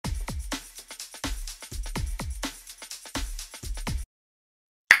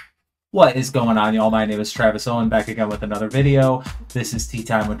What is going on, y'all? My name is Travis Owen, back again with another video. This is Tea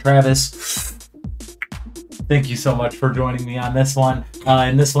Time with Travis. Thank you so much for joining me on this one.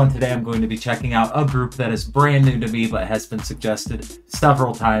 In this one today, I'm going to be checking out a group that is brand new to me, but has been suggested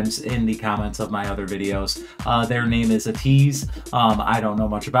several times in the comments of my other videos. Their name is ATEEZ. I don't know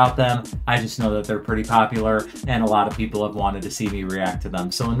much about them. I just know that they're pretty popular, and a lot of people have wanted to see me react to them.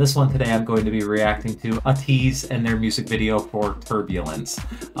 So in this one today, I'm going to be reacting to ATEEZ and their music video for Turbulence.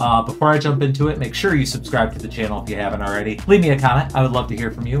 Before I jump into it, make sure you subscribe to the channel if you haven't already. Leave me a comment. I would love to hear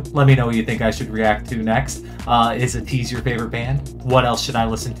from you. Let me know what you think I should react to next. Is ATEEZ your favorite band? What else should I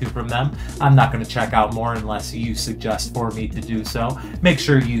listen to from them? I'm not going to check out more unless you suggest for me to do so. Make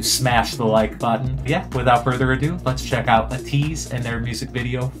sure you smash the like button. Yeah, without further ado, let's check out ATEEZ and their music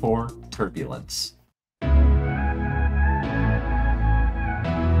video for Turbulence.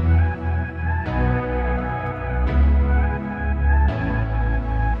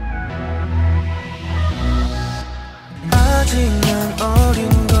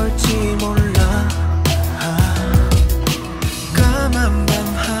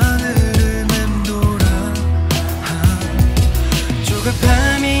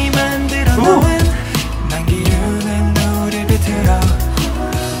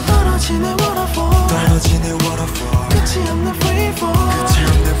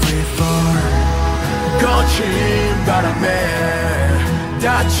 거친 바람에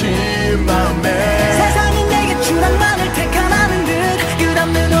다친 마음에 세상이 내게 주란만을 택하라는 듯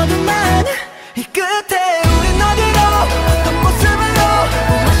끝없는 어둠만 이 끝에 우린 어디로 어떤 모습으로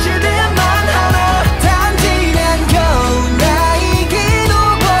무엇이 되야만 하나 단지 난 겨우 나이기도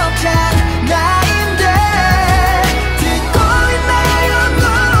벅찬 나인데 듣고 있나요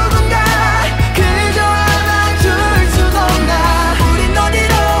누군가 그저 안아줄 수도 없나 우린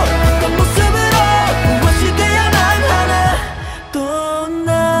어디로 어떤 모습으로 무엇이 되야만 하나 또 나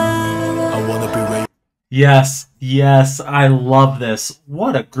I wanna be where Yes, I love this.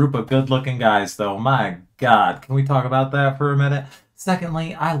 What a group of good-looking guys, though. My God, can we talk about that for a minute?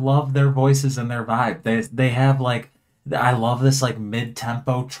 Secondly, I love their voices and their vibe. They have like, I love this like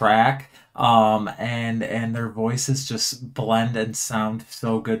mid-tempo track, and their voices just blend and sound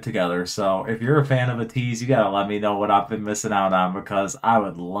so good together. So if you're a fan of ATEEZ, you gotta let me know what I've been missing out on, because I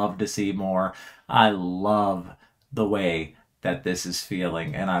would love to see more. I love the way that this is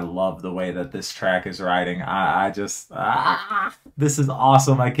feeling, and I love the way that this track is riding. I just this is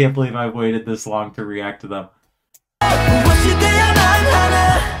awesome. I can't believe I've waited this long to react to them. I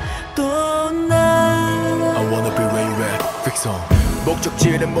wanna be where you at. Fix on.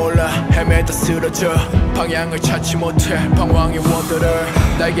 목적지는 몰라 헤매다 쓰러져 방향을 찾지 못해 방황의 원더를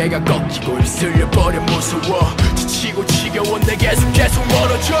날개가 꺾이고 입술려버려 무서워 지치고 지겨워 내 계속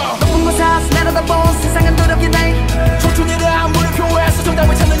멀어져 높은 곳에서 내려다본 세상은 두렵게 내 초촌이란 물음표에서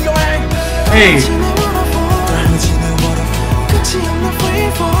정답을 찾는 여행 Hey. 끝이 없는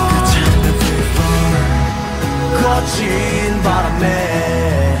freefall 거친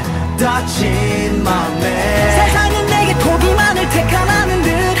바람에 다친 마음에 세상은 내게 포기만을 택하라는 듯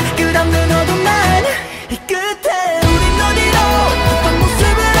끝없는 어둠만 이 끝에 우린 어디로 어떤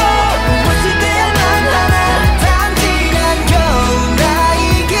모습으로 무엇이 되야만 하나 단지 난 겨우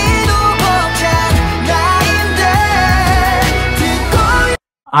나이기도 벅찬 나인데 듣고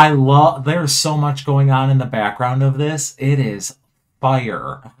There's so much going on in the background of this. It is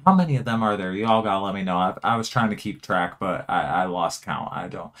fire. How many of them are there? You all gotta let me know. I was trying to keep track, but I lost count.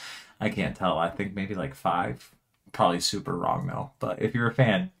 I can't tell. I think maybe like 5. Probably super wrong though. But if you're a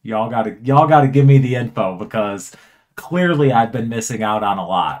fan, y'all gotta give me the info, because clearly I've been missing out on a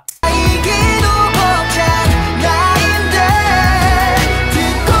lot.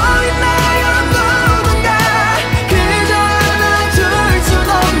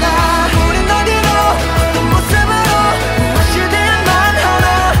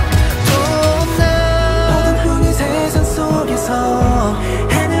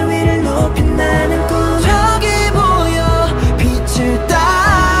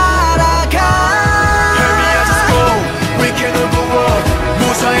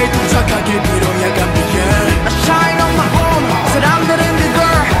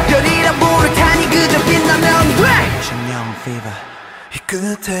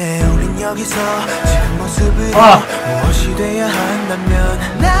 끝에 우린 여기서 지금 모습으로 무엇이 돼야 한다면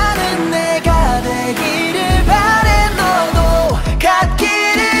나는 내가 되기를 바래 너도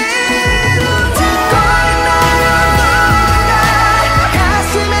같기를 듣고 있나요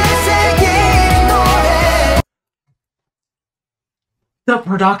가슴에 새긴 노래. The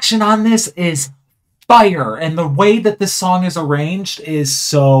production on this is fire, and the way that this song is arranged is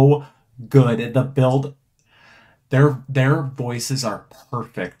so good. The build their voices are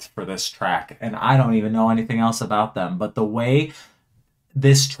perfect for this track, and I don't even know anything else about them, but the way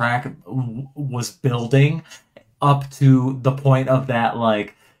this track was building up to the point of that,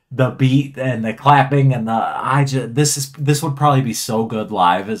 like the beat and the clapping and this would probably be so good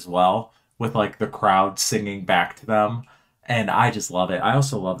live as well, with like the crowd singing back to them. And I just love it. I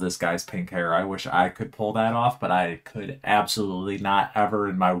also love this guy's pink hair. I wish I could pull that off, but I could absolutely not ever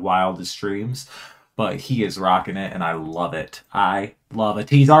in my wildest dreams. But he is rocking it, and I love it. I love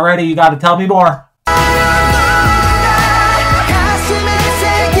ATEEZ already. You got to tell me more.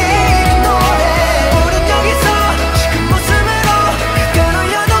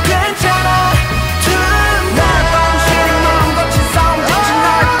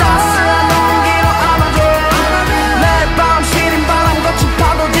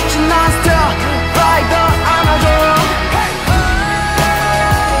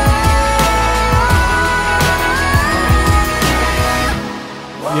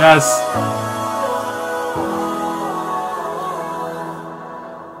 Yes.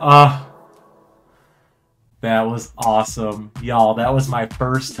 That was awesome. Y'all, that was my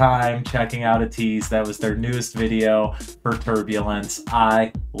first time checking out ATEEZ. That was their newest video for Turbulence.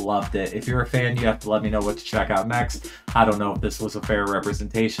 I loved it. If you're a fan, you have to let me know what to check out next. I don't know if this was a fair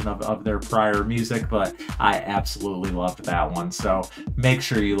representation of their prior music, but I absolutely loved that one. So make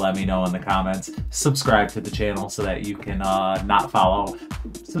sure you let me know in the comments. Subscribe to the channel so that you can not follow.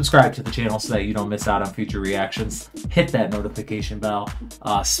 Subscribe to the channel so that you don't miss out on future reactions. Hit that notification bell.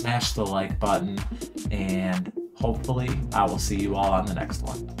 Smash the like button. And hopefully I will see you all on the next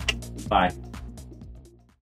one. Bye.